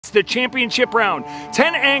It's the championship round.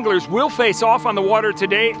 10 anglers will face off on the water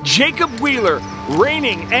today. Jacob Wheeler,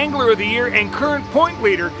 reigning Angler of the Year and current point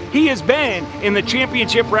leader, he has been in the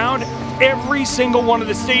championship round every single one of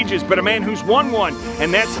the stages, but a man who's won one,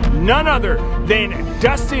 and that's none other than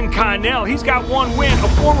Dustin Connell. He's got one win, a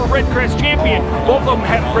former Red Crest champion. Both of them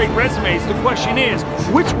have great resumes. The question is,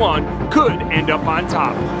 which one could end up on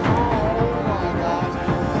top?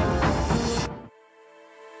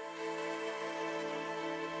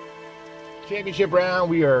 Championship round,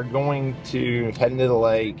 we are going to head into the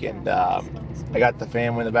lake, and I got the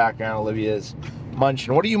family in the background. Olivia's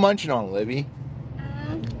munching. What are you munching on, Olivia?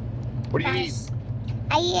 What do you eat?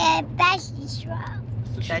 I eat veggie straws.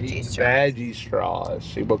 Veggie straws.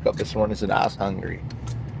 She woke up this morning and said, I was hungry.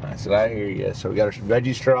 I said, I hear you. So we got her some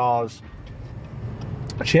veggie straws.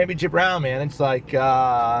 A championship round, man. It's like,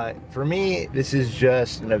 for me, this is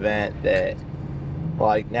just an event that,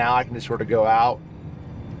 like, now I can just sort of go out,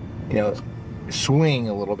 you know, swing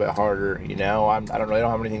a little bit harder, you know. I don't really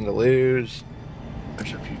have anything to lose.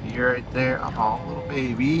 There's a few deer right there. I'm all little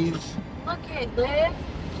babies. Look at Liv.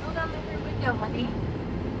 Show down the rear window, honey.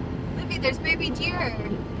 Livy, there's baby deer.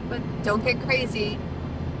 But don't get crazy.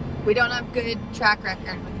 We don't have good track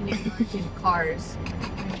record with New York and cars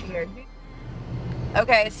and deer.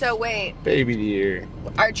 Okay, so wait. Baby deer.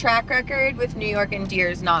 Our track record with New York and deer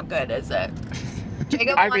is not good, is it?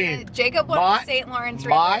 Jacob won the St. Lawrence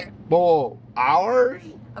River. Ours?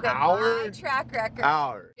 Okay, my track record.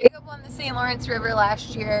 Ours. Jacob won the St. Lawrence River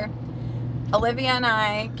last year. Olivia and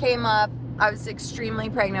I came up. I was extremely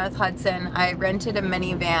pregnant with Hudson. I rented a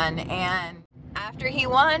minivan, and after he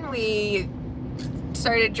won, we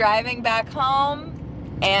started driving back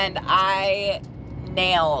home, and I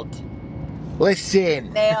nailed.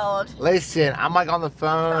 Listen. Nailed. Listen, I'm like on the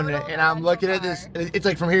phone, and I'm looking at this. It's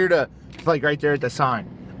like from here to like right there at the sign,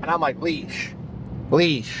 and I'm like, leash,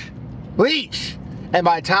 leash, leash. And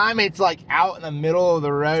by the time it's like out in the middle of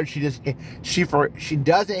the road, she doesn't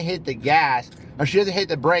hit the gas, or she doesn't hit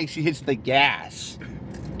the brake, she hits the gas.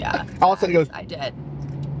 Yeah. All of a sudden it goes. I did.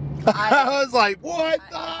 I was like, what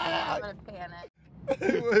the? I'm gonna panic.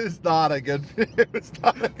 It was not a good. It was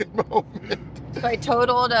not a good moment. So I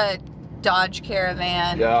totaled a Dodge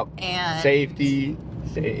Caravan. Yep. And safety.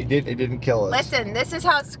 It didn't kill us. Listen, this is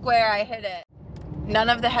how square I hit it. None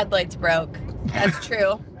of the headlights broke. That's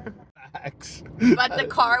true. Facts. But the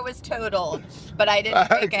car was totaled. But I didn't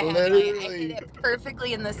take a headlight. I hit it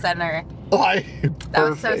perfectly in the center. Like, that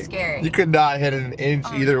was so scary. You could not hit an inch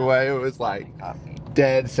either way. It was like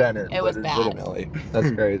dead center. It was bad. Legitimately.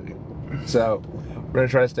 That's crazy. So we're gonna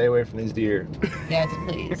try to stay away from these deer. Yes,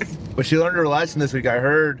 please. But she learned her lesson this week. I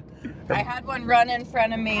heard. I had one run in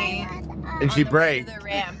front of me. And she braked. The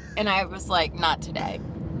ramp, and I was like, not today.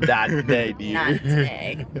 Not today, dear. Not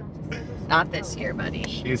today. Not this year, buddy.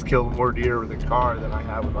 She's killed more deer with a car than I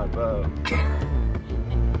have with my bow.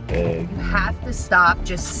 You have to stop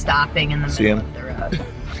just stopping in the middle of the road.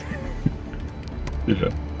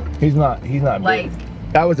 Yeah. He's not like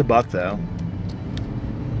big. That was a buck though.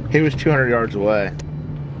 He was 200 yards away.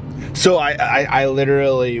 So I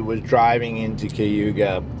literally was driving into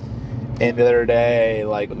Cayuga. And the other day,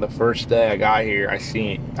 like the first day I got here, I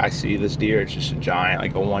see this deer. It's just a giant,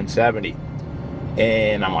 like a 170.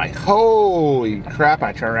 And I'm like, holy crap. And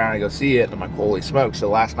I turn around and go see it. And I'm like, holy smoke. So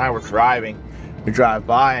last night we're driving. We drive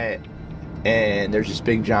by it. And there's this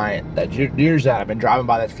big giant that deer's at. I've been driving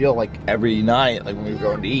by that field like every night, like when we were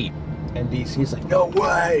going to eat. And DC's like, no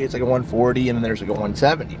way. It's like a 140. And then there's like a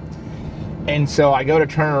 170. And so I go to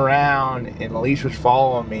turn around. And Elise was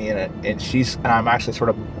following me. And I'm actually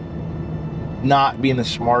sort of not being the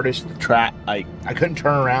smartest track. Like I couldn't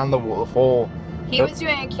turn around the full. He was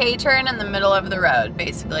doing a K-turn in the middle of the road,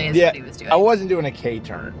 basically, is what he was doing. I wasn't doing a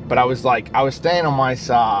K-turn, but I was staying on my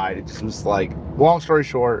side. It just was like, long story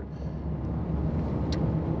short,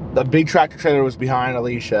 the big tractor trailer was behind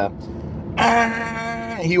Alicia.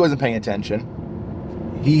 He wasn't paying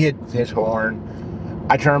attention. He hit his horn.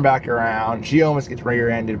 I turned back around. She almost gets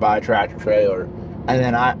rear-ended by a tractor trailer. And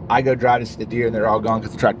then I go drive to see the deer, and they're all gone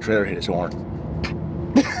because the tractor trailer hit his horn.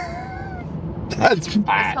 That's facts.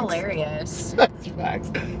 That's hilarious. That's facts.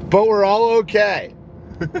 But we're all okay.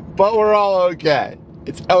 But we're all okay.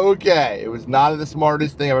 It's okay. It was not the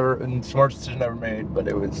smartest thing I've ever, and smartest decision I've ever made,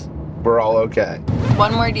 but we're all okay.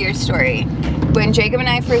 One more deer story. When Jacob and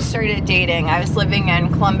I first started dating, I was living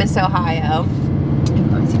in Columbus, Ohio.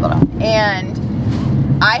 Let me see, hold on.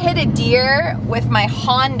 And I hit a deer with my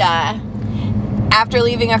Honda after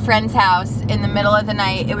leaving a friend's house in the middle of the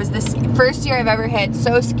night. It was the first deer I've ever hit.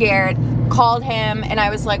 So scared. called him and I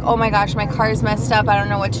was like, oh my gosh, my car's messed up, I don't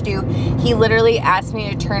know what to do. He literally asked me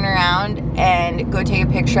to turn around and go take a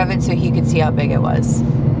picture of it so he could see how big it was.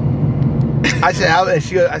 I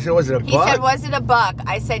said, was it a buck? He said, was it a buck?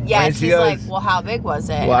 I said, yes. He's like, well, how big was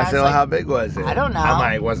it? Well, I said, well, how big was it? I don't know. I'm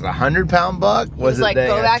like, was it a 100-pound buck? Was it like,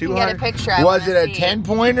 go back and get a picture. Was it a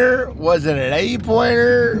 10-pointer? Was it an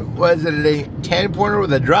 8-pointer? Was it a 10-pointer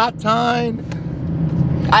with a drop tine?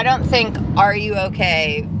 I don't think, are you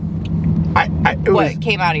okay? What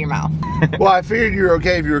came out of your mouth? Well, I figured you were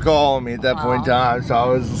okay if you were calling me at that point in time, so I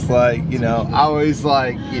was just like, you know, I was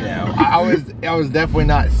definitely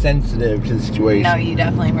not sensitive to the situation. No, you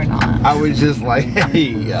definitely were not. I was just like,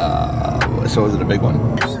 hey, so was it a big one?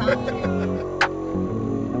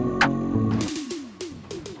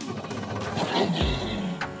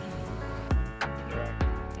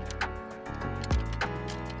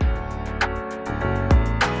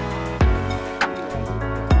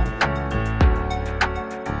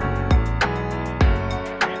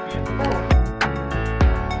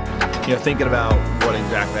 You know, thinking about what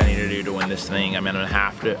exactly I need to do to win this thing, I mean, I'm gonna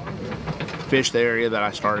have to fish the area that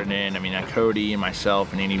I started in. I mean, Cody and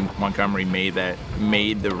myself and Andy Montgomery made the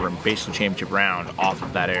basically championship round off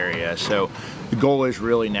of that area. So the goal is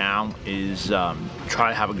really now is try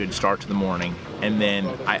to have a good start to the morning, and then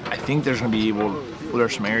I think there's some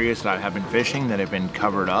areas that I have been fishing that have been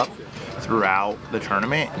covered up throughout the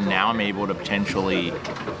tournament, and now I'm able to potentially,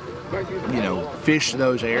 you know, fish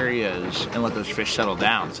those areas and let those fish settle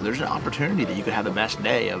down. So there's an opportunity that you could have the best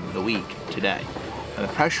day of the week today. And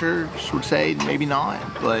the pressure would say maybe not,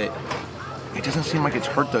 but it doesn't seem like it's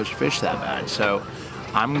hurt those fish that bad. So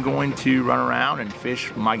I'm going to run around and fish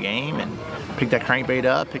my game and pick that crankbait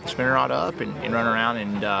up, pick the spinner rod up, and run around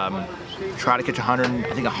and try to catch 100,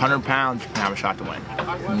 I think 100 pounds, you can have a shot to win.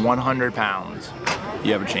 100 pounds,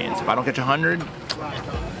 you have a chance. If I don't catch 100,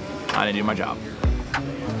 I didn't do my job.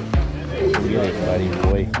 Good, buddy,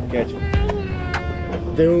 boy. Catch him.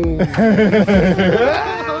 Boom.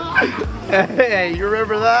 Hey, you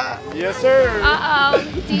remember that? Yes, sir. Uh-oh,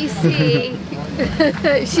 DC.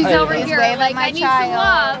 She's over here like, I need some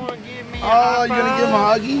love. Oh, you gonna give him a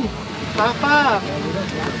huggy? High five.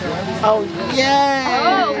 Oh, yay.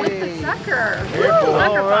 Oh, with the sucker.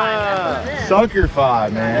 Sucker five. Sucker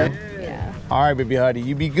five, man. Yeah. All right, baby honey,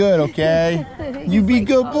 you be good, okay? You be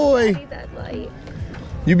good boy. I need that light.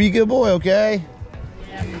 You be good boy, okay?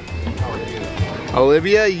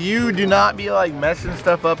 Olivia, you do not be like messing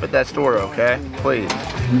stuff up at that store, okay? Please.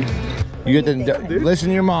 You get to listen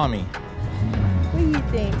to your mommy. What do you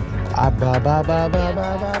think?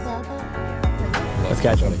 Let's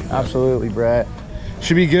catch him. Absolutely, Brett.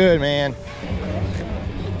 Should be good, man.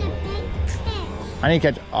 I need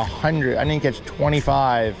to catch 100. I need to catch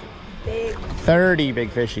 25, 30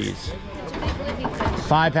 big fishies.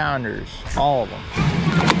 5-pounders, all of them.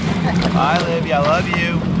 Bye, Olivia. I love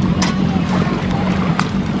you.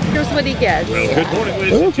 Here's what he gets. Well, good morning,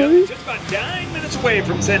 ladies and gentlemen. Just about 9 minutes away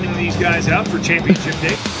from sending these guys out for championship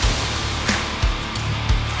day.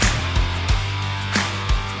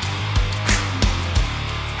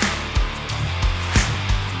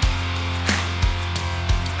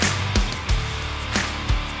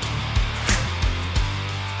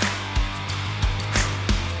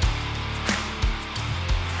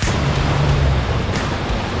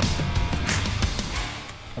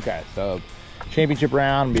 Okay, so championship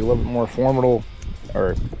round will be a little bit more formidable,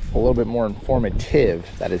 or a little bit more informative.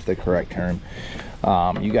 That is the correct term.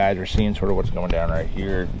 You guys are seeing sort of what's going down right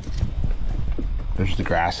here. There's the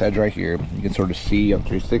grass edge right here. You can sort of see on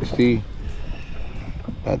 360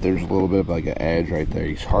 that there's a little bit of like an edge right there.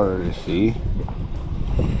 It's harder to see,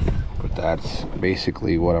 but that's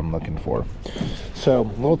basically what I'm looking for. So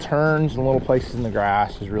little turns and little places in the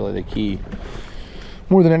grass is really the key,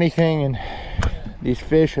 more than anything. And these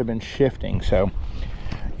fish have been shifting. So,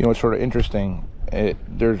 you know, what's sort of interesting,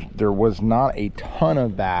 there was not a ton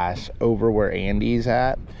of bass over where Andy's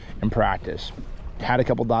at in practice. Had a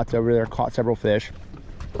couple dots over there, caught several fish,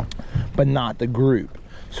 but not the group.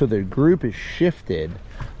 So the group is shifted.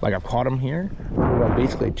 Like I've caught them here, about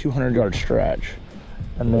basically a 200-yard stretch,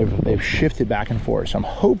 and they've shifted back and forth. So I'm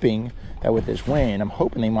hoping that with this wind, I'm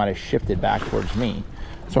hoping they might have shifted back towards me.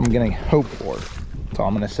 So I'm gonna hope for it. That's all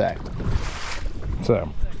I'm gonna say. So,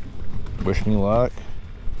 wish me luck.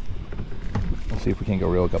 Let's see if we can go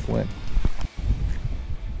reel a couple in.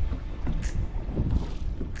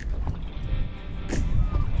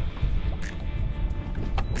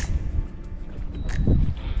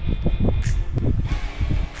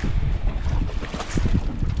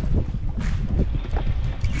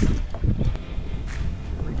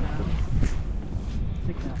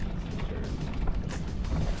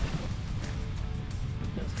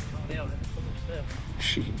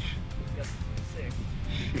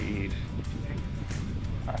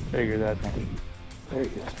 Figure that thing. There he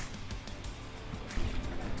goes.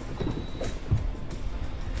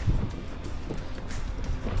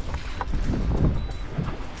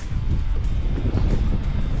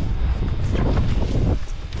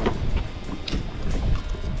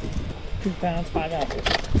 £2, 5 ounces.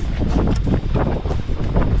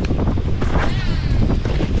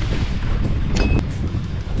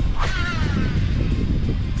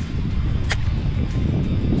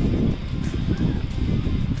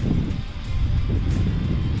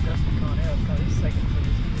 Dustin Connell got his second for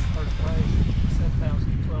his first place. 7 pounds,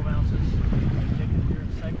 12 ounces. Jacob here in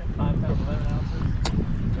second, 5 pounds, 11 ounces.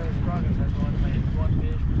 Terry Scroggins has one fish for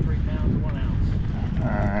 3 pounds, 1 ounce.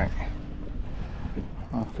 Alright.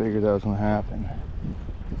 I figured that was going to happen.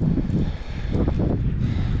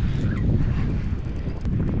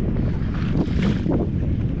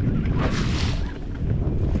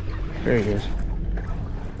 There he is.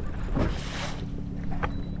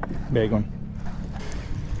 Big one.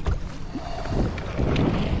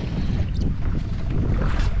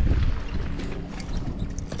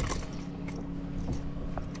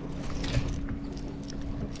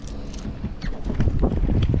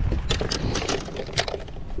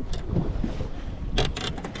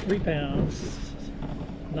 £3,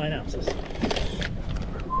 9 ounces.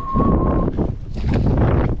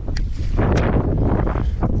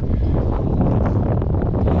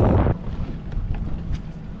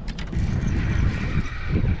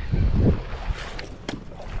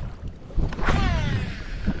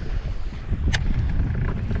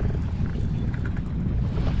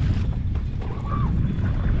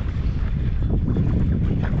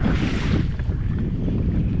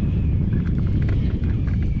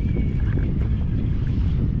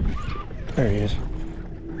 There he is.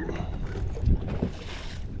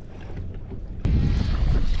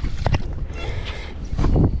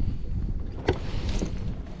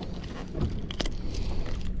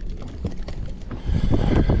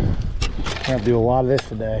 I have to do a lot of this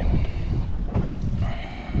today.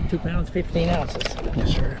 2 pounds, 15 ounces.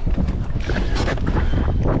 Yes, sir.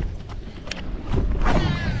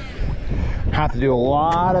 Have to do a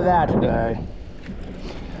lot of that today.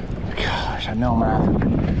 Gosh, I know I'm gonna have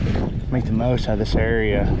to make the most out of this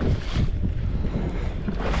area.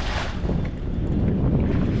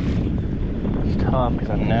 It's tough because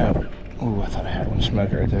I know. Ooh, I thought I had one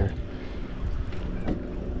smoke right there.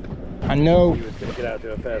 I know. He was going to get out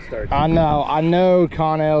to a fast start. I know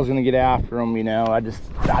Connell's gonna get after him, you know. I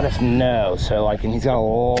just know. So like, and he's got a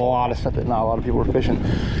lot of stuff that not a lot of people are fishing.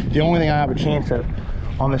 The only thing I have a chance at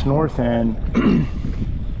on this north end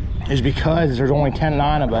is because there's only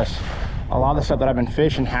 10-9 of us. A lot of the stuff that I've been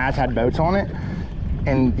fishing has had boats on it,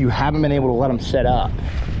 and you haven't been able to let them set up.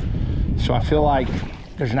 So I feel like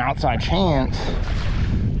there's an outside chance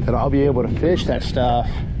that I'll be able to fish that stuff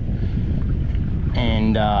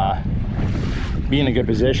and be in a good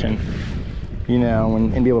position, you know,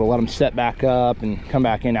 and be able to let them set back up and come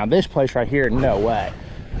back in. Now this place right here, no way.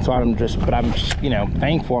 So I'm just, you know,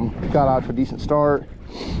 thankful. Got out to a decent start.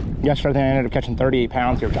 Yesterday I ended up catching 38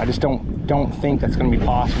 pounds here, which I just don't think that's going to be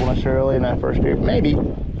possible necessarily in that first year. Maybe.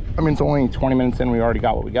 I mean, it's only 20 minutes in, we already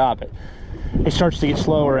got what we got, but it starts to get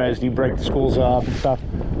slower as you break the schools up and stuff.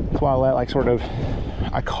 That's why I let, like, sort of,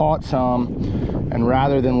 I caught some, and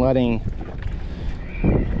rather than letting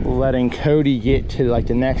Cody get to like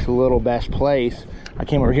the next little best place, I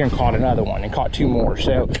came over here and caught another one and caught 2 more.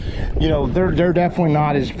 So, you know, they're definitely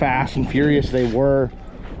not as fast and furious as they were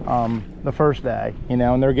the first day, you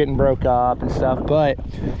know, and they're getting broke up and stuff. But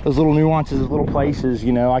those little nuances, those little places,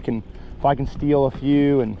 you know, if I can steal a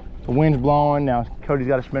few, and the wind's blowing now, Cody's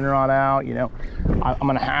got a spinner rod out, you know, I'm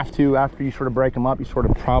gonna have to, after you sort of break them up, you sort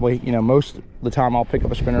of probably, you know, most of the time I'll pick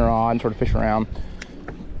up a spinner rod and sort of fish around.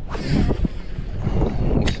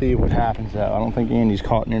 Let's see what happens though. I don't think Andy's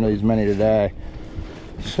caught nearly as many today,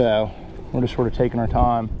 so we're just sort of taking our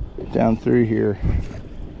time down through here,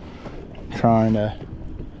 trying to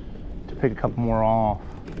pick a couple more off.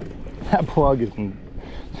 That plug has been,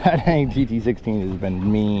 that dang GT16 has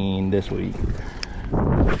been mean this week.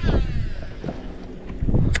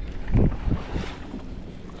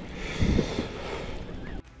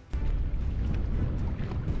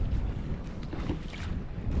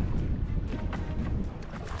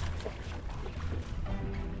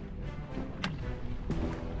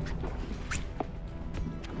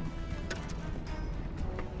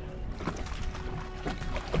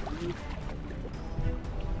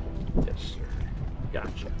 Yes, sir.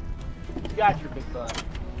 Gotcha. Got your big bud.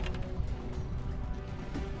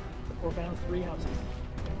 4 pounds, 3 ounces.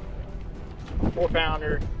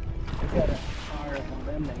 4-pounder. Got a fire on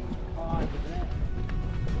them. They hot as that.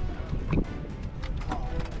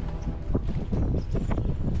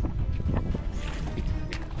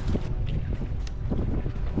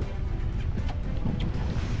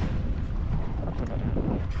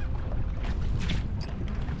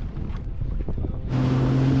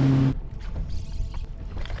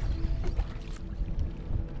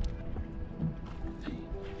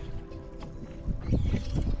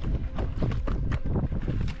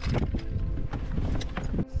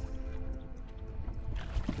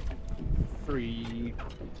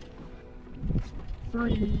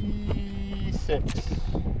 3.6.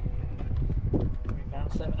 3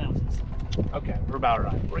 pounds, 7 ounces. Okay, we're about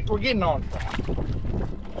right. We're getting on track.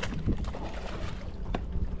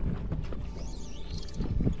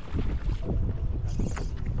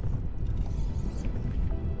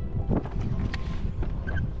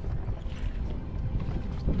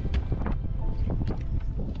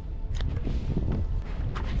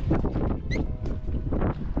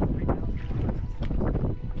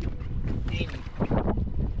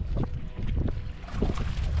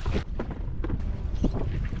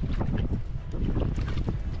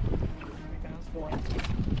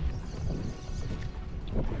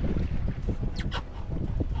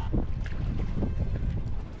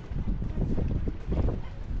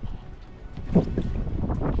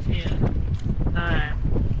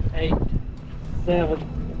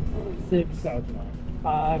 Seven, 6,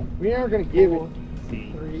 5. We aren't gonna give it.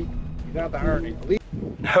 3. You got to earn it.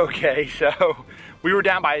 Okay, so we were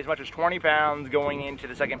down by as much as 20 pounds going into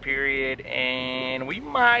the second period, and we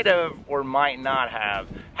might have or might not have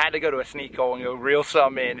had to go to a sneak hole and go reel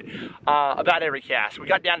some in about every cast. We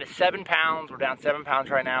got down to 7 pounds. We're down 7 pounds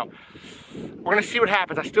right now. We're gonna see what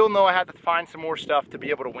happens. I still know I have to find some more stuff to be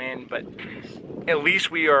able to win, but at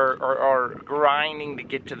least we are grinding to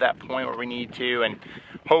get to that point where we need to, and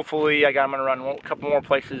hopefully I'm gonna run a couple more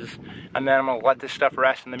places, and then I'm gonna let this stuff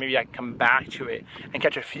rest, and then maybe I can come back to it and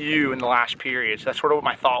catch a few in the last period. So that's sort of what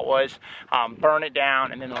my thought was. Burn it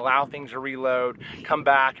down and then allow things to reload, come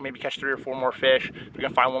back and maybe catch 3 or 4 more fish. We're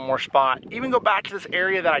gonna find one more spot. Even go back to this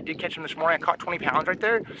area that I did catch them this morning. I caught 20 pounds right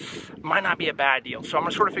there. Might not be a bad deal. So I'm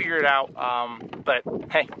gonna sort of figure it out. But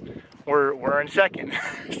hey, we're in second.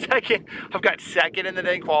 I've got second in the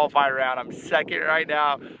day qualifier round. I'm second right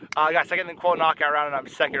now. I got second in the qual knockout round, and I'm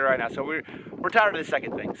second right now. So we're tired of the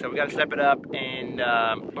second thing. So we got to step it up. And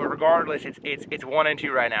but regardless, it's 1 and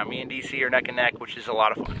 2 right now. Me and DC are neck and neck, which is a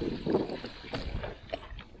lot of fun.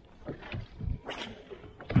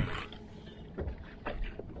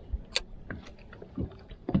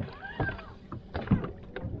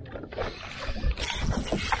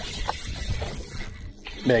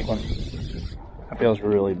 Big one. That feels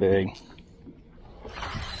really big.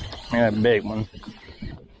 I got a big one.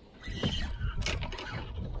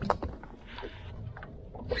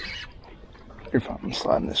 You're fine. I'm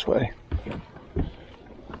sliding this way.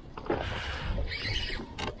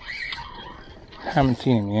 Haven't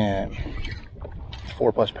seen him yet.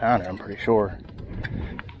 4+ pounder, I'm pretty sure.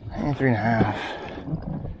 And 3.5.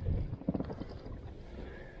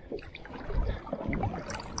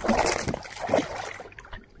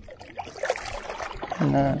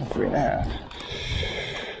 No, 3.5.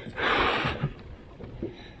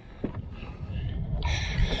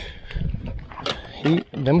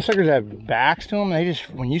 Them suckers have backs to them. They just,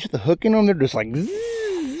 when you set the hook in them, they're just like zzz.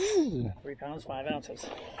 3 pounds, 5 ounces.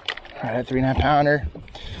 All right, 3.5 pounder.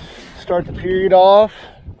 Start the period off.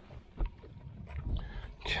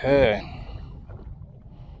 Okay.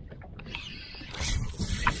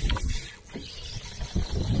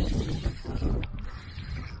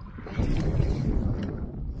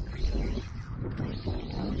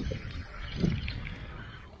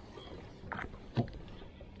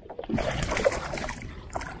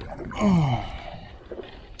 Oh.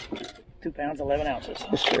 2 pounds, 11 ounces.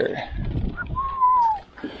 Yes, sir.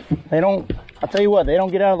 They don't, I'll tell you what, they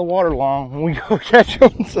don't get out of the water long when we go catch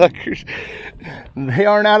them suckers. They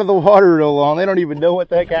aren't out of the water real long. They don't even know what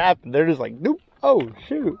the heck happened. They're just like, nope, oh,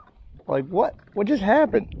 shoot. Like, what? What just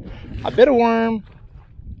happened? I bit a worm,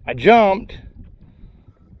 I jumped,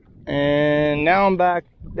 and now I'm back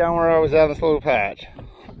down where I was at in this little patch.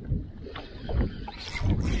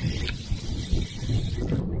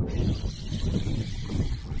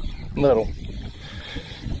 Little.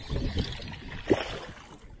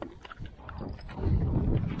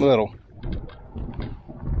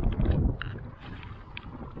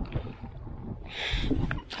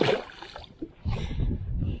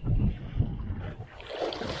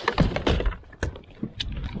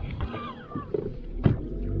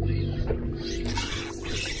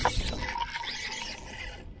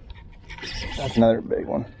 That's another big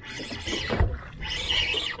one.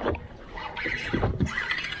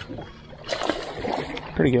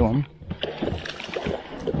 Pretty good one.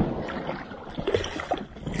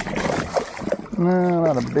 No,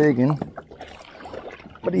 not a big one.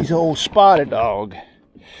 But he's old spotted dog.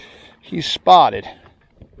 He's spotted.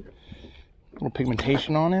 Little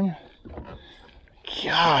pigmentation on him.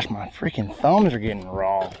 Gosh, my freaking thumbs are getting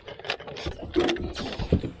raw.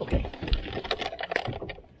 Okay.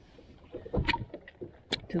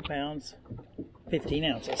 2 pounds, 15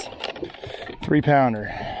 ounces. 3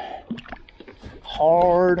 pounder.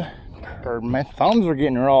 hard. My thumbs are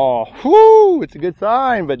getting raw. Whoo! It's a good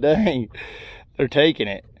sign, but dang, they're taking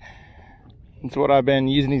it. That's what I've been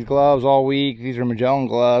using these gloves all week. These are Magellan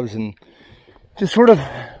gloves, and just sort of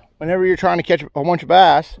whenever you're trying to catch a bunch of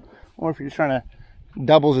bass, or if you're just trying to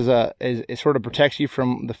doubles it sort of protects you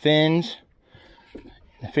from the fins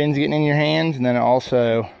getting in your hands, and then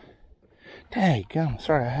also, dang gum,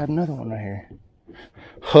 sorry, I had another one right here.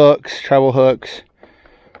 Hooks, treble hooks.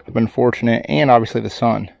 I've been fortunate, and obviously the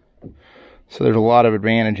sun. So there's a lot of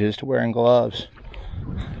advantages to wearing gloves.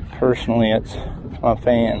 Personally, I'm a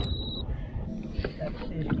fan. That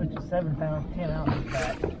fish puts you 7 pounds, 10 ounces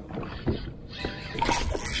back.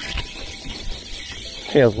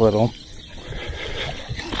 Feels little.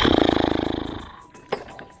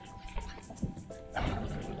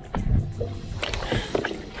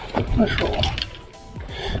 Let's roll.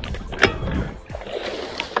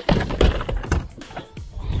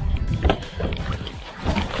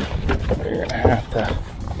 You're gonna have to.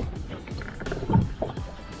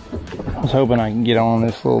 I was hoping I can get on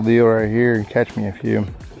this little deal right here and catch me a few.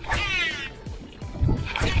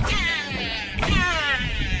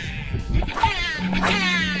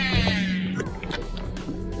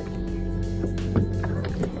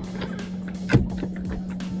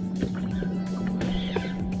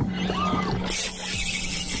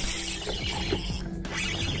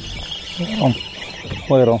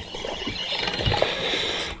 Little.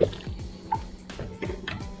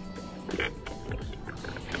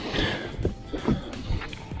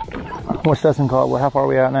 What's Dustin call it? Well, how far are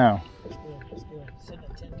we out now? Still sitting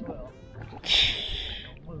at 10, 12.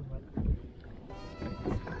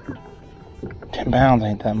 10 pounds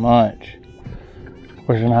ain't that much.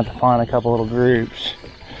 We're gonna have to find a couple little groups.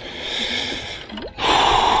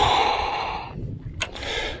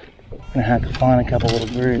 Gonna have to find a couple little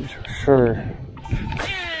groups for sure.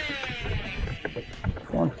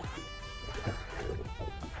 One.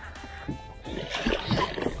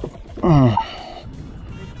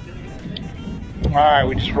 Alright,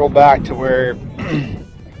 we just rolled back to where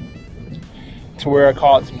I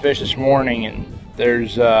caught some fish this morning, and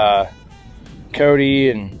there's Cody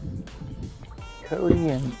and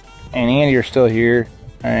Andy are still here,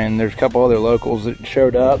 and there's a couple other locals that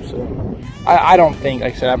showed up. So I don't think,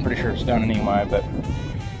 like I said, I'm pretty sure it's done anyway, but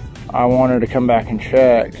I wanted to come back and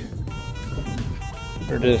check.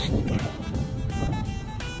 Or just,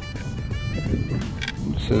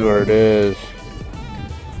 this is where it is.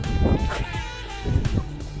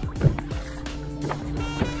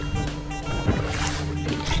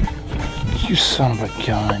 You son of a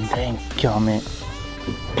gun, dang gummit.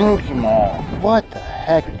 Broke him off. What the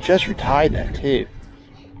heck? Just retied that too.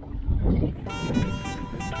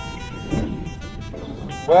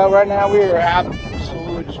 Well, right now we are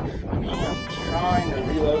absolutely trying to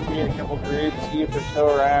relocate a couple groups, see if they're still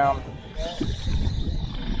around.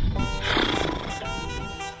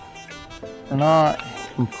 We're not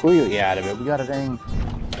completely out of it. We got a dang.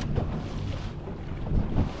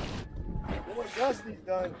 What Dusty's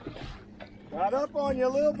done. Got up on you a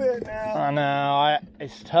little bit now. I know,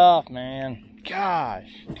 it's tough, man. Gosh,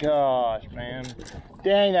 man.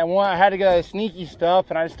 Dang, that one, I had to go sneaky stuff,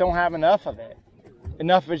 and I just don't have enough of it.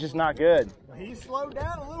 Enough of it's just not good. He slowed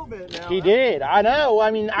down a little bit now. He did, I know.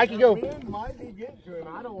 I mean, I could go. Wind might be getting to him,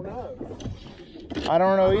 I don't know. I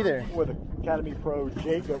don't know either. With Academy Pro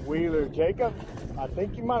Jacob Wheeler. Jacob, I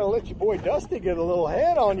think you might have let your boy Dusty get a little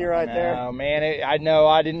head on you right there. No, man, I know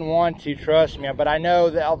I didn't want to, trust me, but I know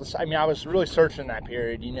that I was really searching that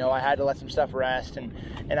period. You know, I had to let some stuff rest, and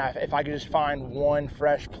if I could just find one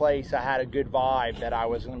fresh place, I had a good vibe that I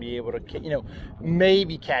was going to be able to, you know,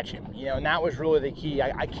 maybe catch him. You know, and that was really the key.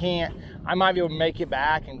 I might be able to make it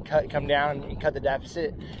back and come down and cut the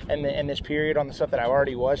deficit in this period on the stuff that I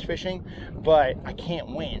already was fishing, but I can't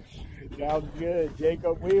win. Sounds good.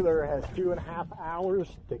 Jacob Wheeler has 2.5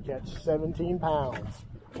 hours to catch 17 pounds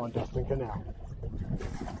on Dustin Connell.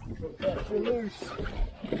 Catch you loose.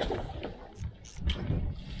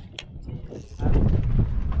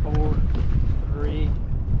 4, 3,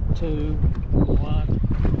 2,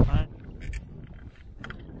 1. Right.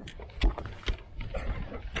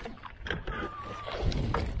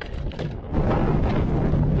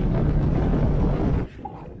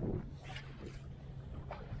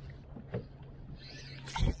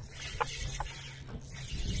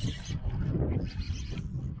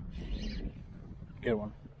 Good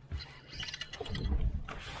one.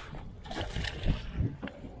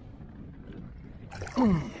 All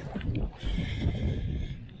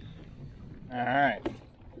right.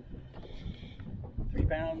 3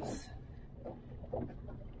 pounds,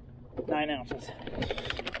 9 ounces.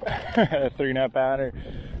 3.5 pounder.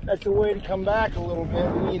 that's the way to come back a little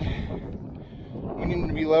bit. We need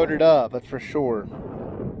to be loaded up, that's for sure.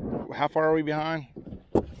 How far are we behind?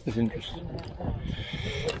 It's interesting.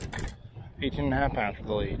 18.5 pounds for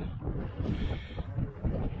the lead.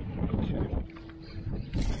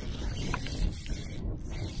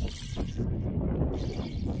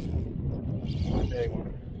 Okay. Big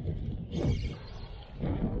one.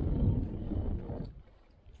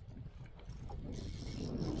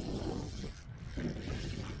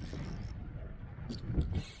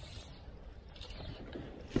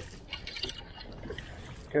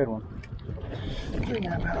 Good one.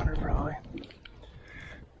 3.5 pounder probably.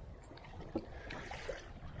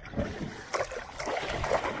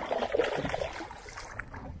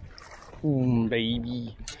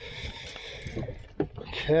 Baby.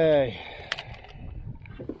 Okay.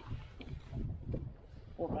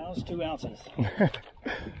 4 pounds, 2 ounces.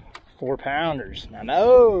 4 pounders. Now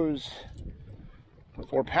those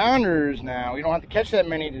 4 pounders now. We don't have to catch that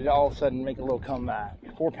many to all of a sudden make a little comeback.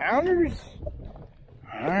 4 pounders?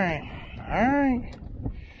 Alright. Alright.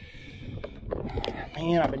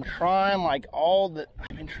 Man, I've been trying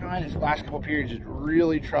this last couple periods to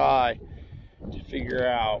really try to figure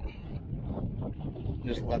out,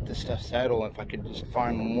 just let this stuff settle. If I could just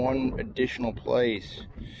find one additional place,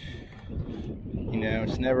 you know,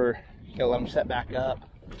 it's never, you gotta let them set back up.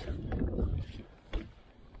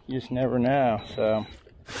 You just never know, so.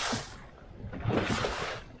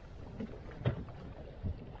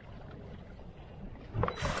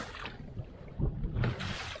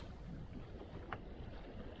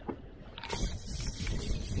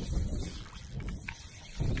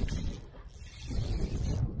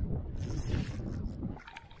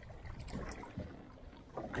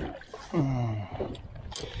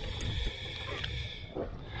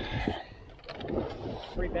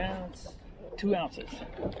 Pounds, 2 ounces.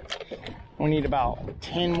 We need about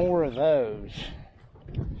 10 more of those.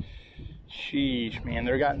 Sheesh, man,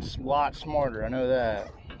 they're gotten a lot smarter. I know that.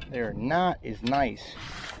 They're not as nice.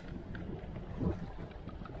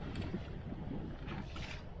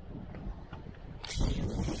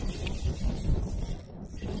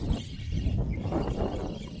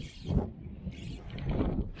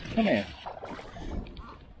 Come here.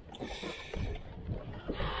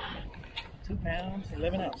 2 pounds,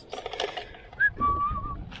 11 ounces.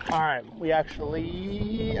 All right, we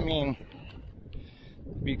actually, I mean,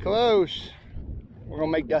 be close. We're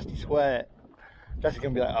gonna make Dusty sweat. Dusty's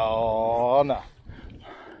gonna be like, oh no.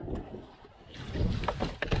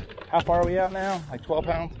 How far are we out now? Like 12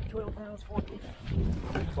 pounds? 12 pounds, 14.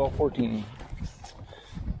 12, 14.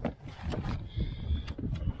 I'm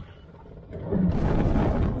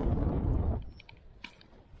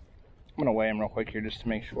gonna weigh him real quick here just to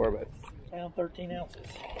make sure, but. Pound, 13 ounces.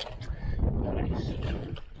 Nice.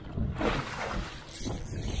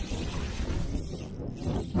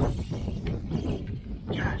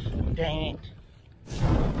 Gosh, dang it.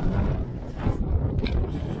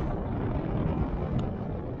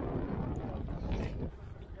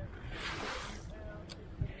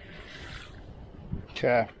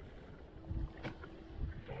 Okay.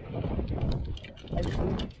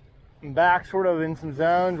 I'm back sort of in some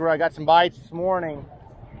zones where I got some bites this morning.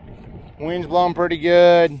 Wind's blowing pretty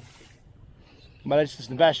good, but it's just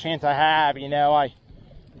the best chance I have, you know. I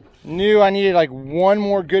knew I needed like one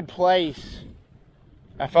more good place.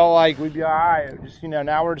 I felt like we'd be all right. Just, you know,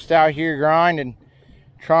 now we're just out here grinding,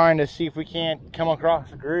 trying to see if we can't come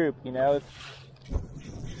across a group, you know.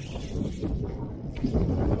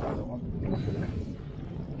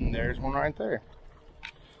 And there's one right there.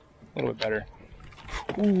 A little bit better.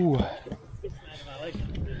 Ooh.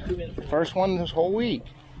 First one this whole week.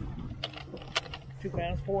 2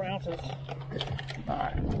 pounds, 4 ounces. All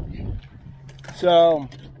right. So,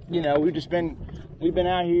 you know, we've been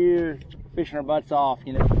out here fishing our butts off,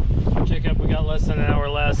 you know. Jacob, we got less than an hour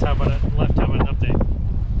left. How about an update?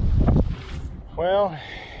 Well,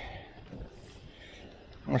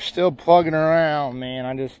 we're still plugging around, man.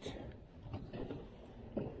 I'm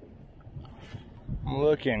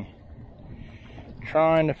looking,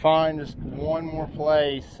 trying to find just one more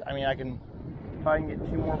place. I mean, if I can get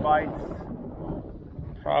 2 more bites,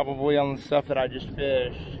 probably on the stuff that I just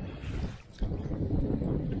fished.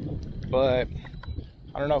 But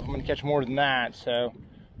I don't know if I'm gonna catch more than that, so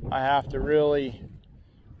I have to really,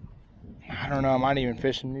 I don't know, I might even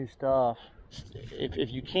fish some new stuff.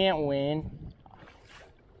 If you can't win,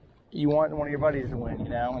 you want one of your buddies to win, you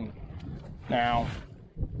know. And now,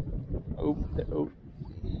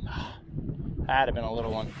 had have been a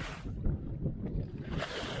little one.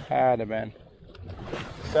 Had have been.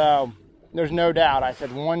 So there's no doubt. I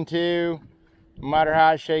said 1, 2, no matter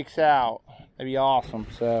how it shakes out. That'd be awesome.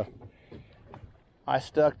 So I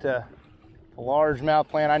stuck to the largemouth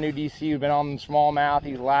plan. I knew DC had been on the smallmouth.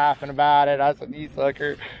 He's laughing about it. I said, "You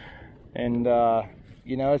sucker." And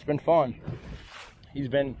you know, it's been fun. He's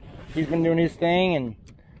been doing his thing, and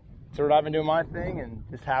sort of I've been doing my thing, and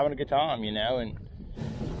just having a good time, you know. And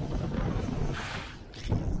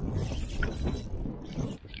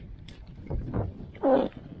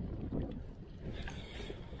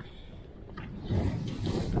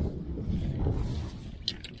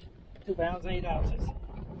 £2 8 ounces.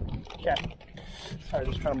 okay. Sorry,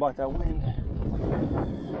 just trying to block that wind.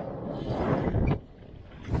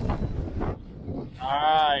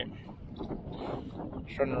 Alright.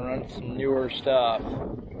 Trying to run some newer stuff.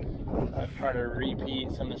 I'm trying to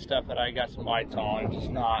repeat some of the stuff that I got some bites on. It's just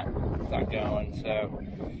not going. So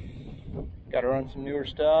got to run some newer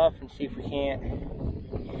stuff and see if we can't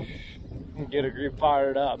get a group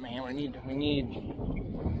fired up, man. We need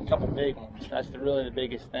a couple big ones. That's really the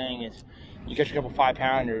biggest thing is you catch a couple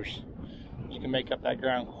 5-pounders, you can make up that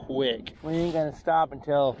ground quick. We ain't gonna stop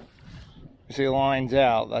until we see the line's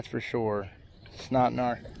out, that's for sure. It's not in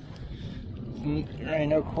our, there ain't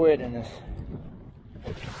no quit in this.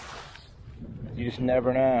 You just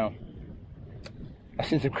never know. I've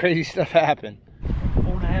seen some crazy stuff happen.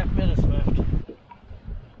 4.5 minutes left.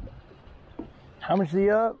 How much is he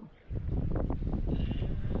up? I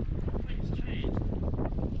think it's changed.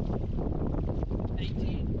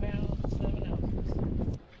 18 pounds, 7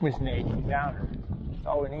 ounces. It's an 18 pounder. That's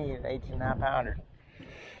all we need, an 18.5 pounder.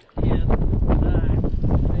 10,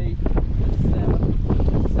 9, 8,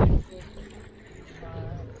 7, 6, 5,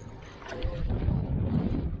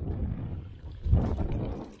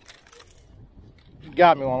 4. You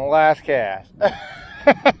got me on the last cast.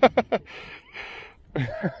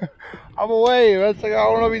 I'm a wave. That's like, I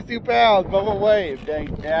don't know if he's 2 pounds, but I'm a wave.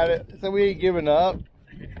 Dang it. So we ain't giving up.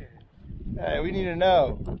 Hey, we need to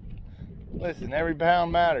know. Listen, every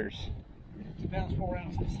pound matters. 2 pounds, 4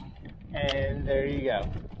 ounces. And there you go.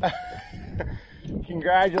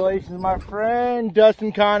 Congratulations, my friend,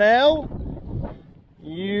 Dustin Connell.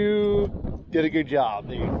 You did a good job,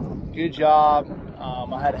 dude. Good job.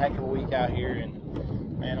 I had a heck of a week out here, and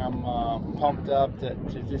I'm pumped up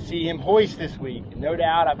to see him hoist this week. No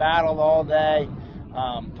doubt, I battled all day,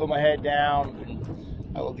 put my head down, and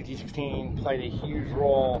I looked at T16, played a huge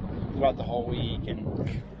role throughout the whole week.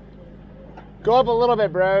 And go up a little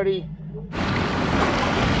bit, Brody.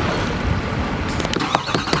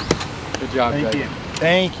 Good job, Thank Jake. you.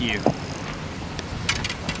 Thank you.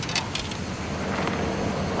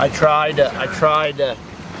 I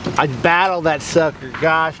battled that sucker.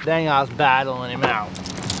 Gosh dang, I was battling him out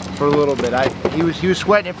for a little bit. He was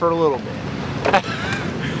sweating it for a little bit.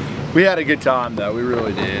 We had a good time though. We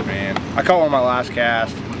really did, man. I caught one on my last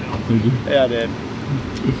cast. Yeah, I did.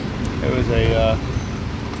 It was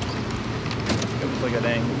like a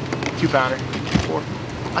dang 2-pounder, 2-4.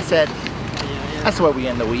 I said, that's the way we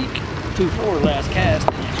end the week. 2-4 last cast.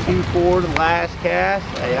 2-4 the last cast.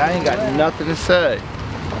 Hey, I ain't got nothing to say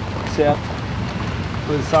except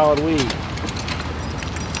for the solid week.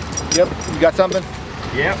 Yep, you got something?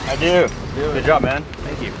 Yep, I do. Good job, man.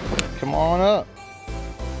 Thank you. Come on up.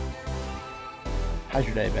 How's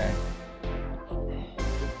your day been?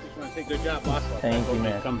 Just want to say good job, boss. Thank you,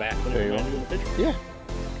 man. Come back. There you go. Do the picture. Yeah.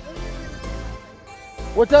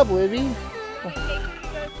 What's up, Libby?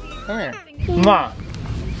 Come here. Ma.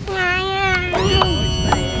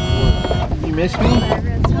 You miss me?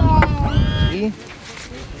 See?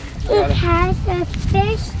 It has a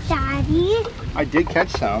fish, Daddy. I did catch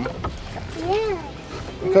some. Yeah.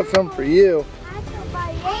 I caught some for you.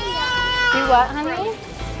 Do what, honey?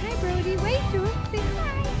 Hi, Brody. Wait, do it. Say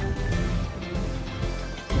hi.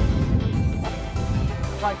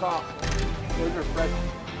 Try call. Those are fresh.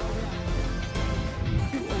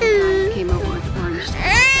 Came over with orange.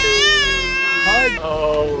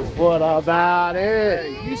 Oh, What about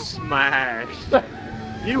it? you smashed.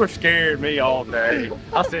 You were scaring me all day.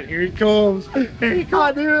 I said, here he comes. Here he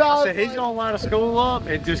comes. I said, he's going to line a school up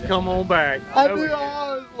and just come on back. I was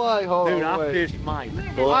like, hold Dude, on, I wait. fished Mike.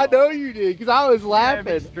 I know you did, because I was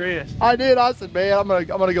laughing. Stressed. I did. I said, man, I'm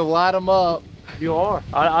gonna go light him up. You are.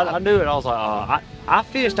 I knew it. I was like, I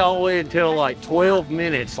fished all the way until like 12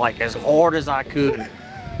 minutes, like as hard as I could.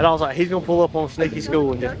 And I was like, he's gonna pull up on Sneaky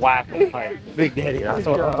School and just whack him like Big Daddy. I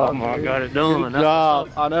thought, oh my God, it done. Good job.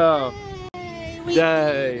 I know.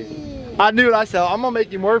 Dang. I knew it. I said, I'm gonna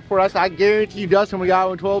make him work for it. I said, I guarantee you, Dustin, we got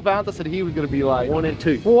him 12 pounds. I said he was gonna be like 1 and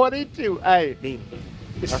 2. 1 and 2. Hey,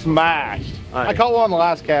 smashed. Right. I caught one on the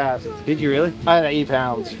last cast. Did you really? I had 80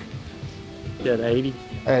 pounds. You had 80?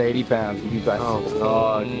 I had 80 pounds. Oh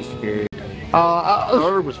God, you scared.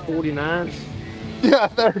 Herb was 49. Yeah,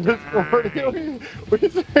 they're just 40. You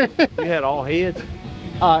had all heads?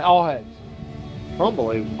 All heads.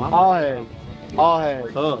 Unbelievable. All heads. All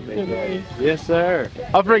heads. Oh, man. Yes, sir.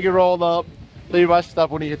 I freaking rolled up, leave my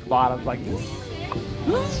stuff when he hit the bottom. Like,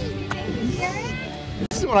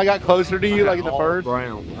 this is when I got closer to you, like in the first.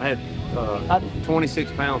 Brown. I had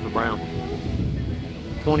 26 pounds of brown.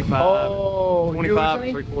 25. Oh, 25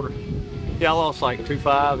 and 3/4. Yeah, I lost like 2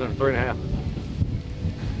 5s and 3 1/2.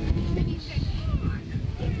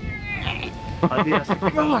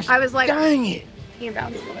 Gosh, I was like, dang it.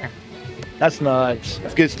 That's nuts.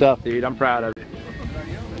 That's good stuff, dude. I'm proud of it.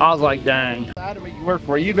 I was like, dang. I had to make you work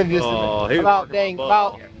for it. You've been just about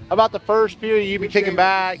the first period. You've been kicking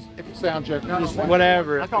back. Sound check. Just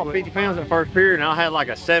whatever. I caught 50 pounds in the first period, and I had like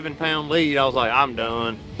a 7-pound lead. I was like, I'm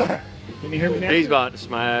done. Can you hear me now? He's about to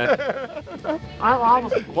smash. I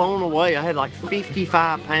was blown away. I had like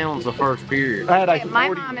 55 pounds the first period. I had like my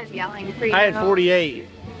mom is yelling for you. I had 48.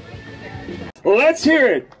 Let's hear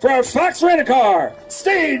it for our Fox Rent-A-Car.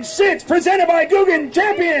 Stage 6, presented by Guggen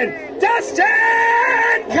champion, Dustin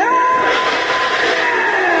Connell!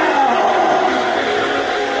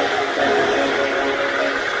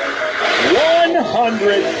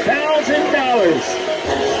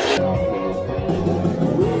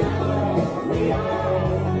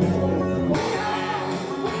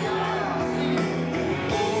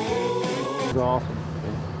 Awesome.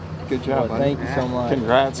 Good job, buddy. Thank you so much.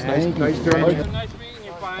 Congrats. Nice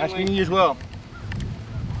meeting you as well.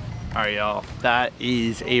 All right, y'all, that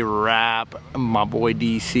is a wrap. My boy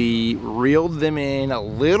DC reeled them in a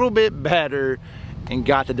little bit better and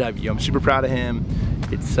got the W. I'm super proud of him.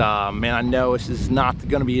 It's, man, I know this is not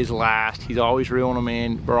gonna be his last. He's always reeling them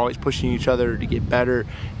in. We're always pushing each other to get better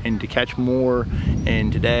and to catch more.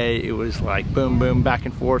 And today it was like boom, boom, back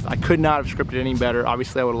and forth. I could not have scripted any better.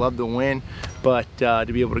 Obviously I would have loved to win, but to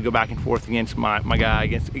be able to go back and forth against my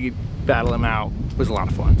guy, battle him out was a lot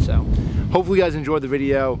of fun. So hopefully you guys enjoyed the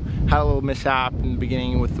video. Had a little mishap in the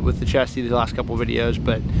beginning with the chesty, the last couple of videos,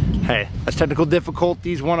 but hey, that's technical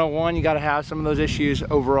difficulties 101. You gotta have some of those issues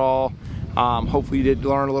overall. Hopefully you did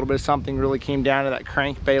learn a little bit of something. Really came down to that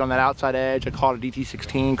crankbait on that outside edge. I caught a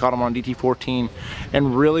DT16, caught him on DT14,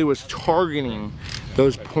 and really was targeting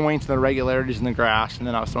those points and the regularities in the grass. And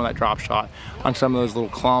then I was throwing that drop shot on some of those little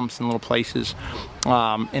clumps and little places.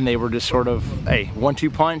 And they were just sort of, hey,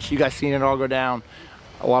 1-2 punch. You guys seen it all go down.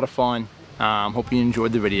 A lot of fun. Hope you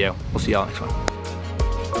enjoyed the video. We'll see y'all next one.